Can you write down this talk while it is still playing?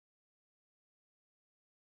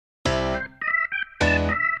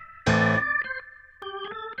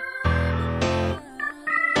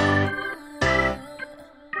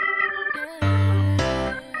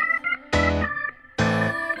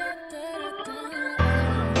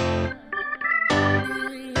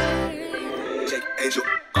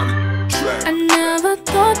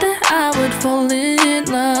fall in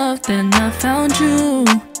love, then I found you.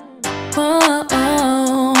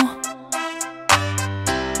 Whoa.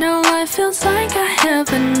 Now life feels like I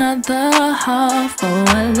have another half. Oh,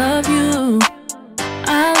 I love you,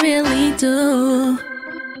 I really do.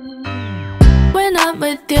 When I'm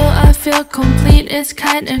with you, I feel complete, it's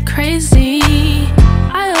kinda crazy.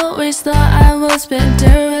 I always thought I was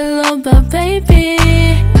better alone, but baby,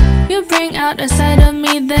 you bring out a side of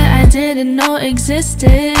me that I didn't know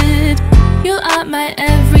existed. You are my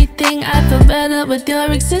everything, I feel better with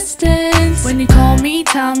your existence. When you call me,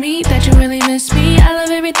 tell me that you really miss me. I love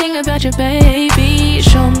everything about you, baby.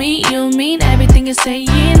 Show me you mean everything you're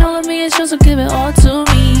saying. All of me is yours, so give it all to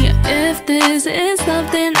me. If this is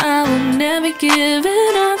something, I will never give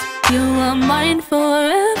it up. You are mine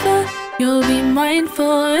forever, you'll be mine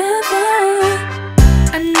forever.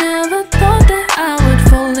 I never thought that I would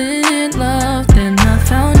fall in love, then I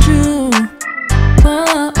found you.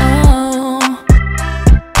 Whoa.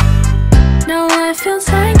 Now life feels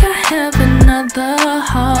like I have another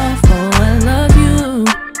half. Oh, I love you,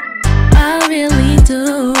 I really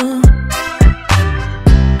do.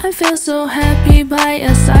 I feel so happy by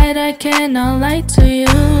your side, I cannot lie to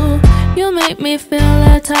you. You make me feel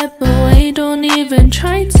a type of way, don't even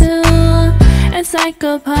try to. It's like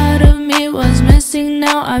a part of me was missing,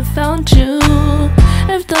 now I found you.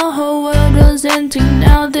 If the whole world was ending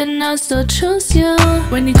now, then I'll still choose you.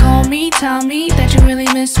 When you call me, tell me that you really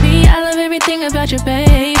miss me. I love everything about you,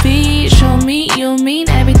 baby. Show me you mean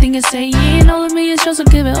everything you're saying. All of me is yours, so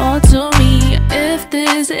give it all to me. If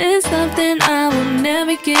this is something, I will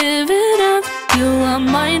never give it up. You are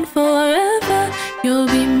mine forever, you'll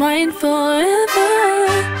be mine forever.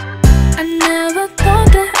 I never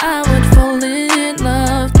thought that I would fall in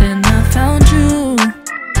love, then I found you.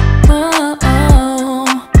 Whoa.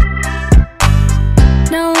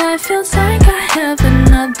 Now life feels like I have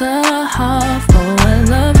another half. Oh, I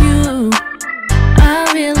love you,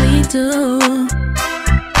 I really do.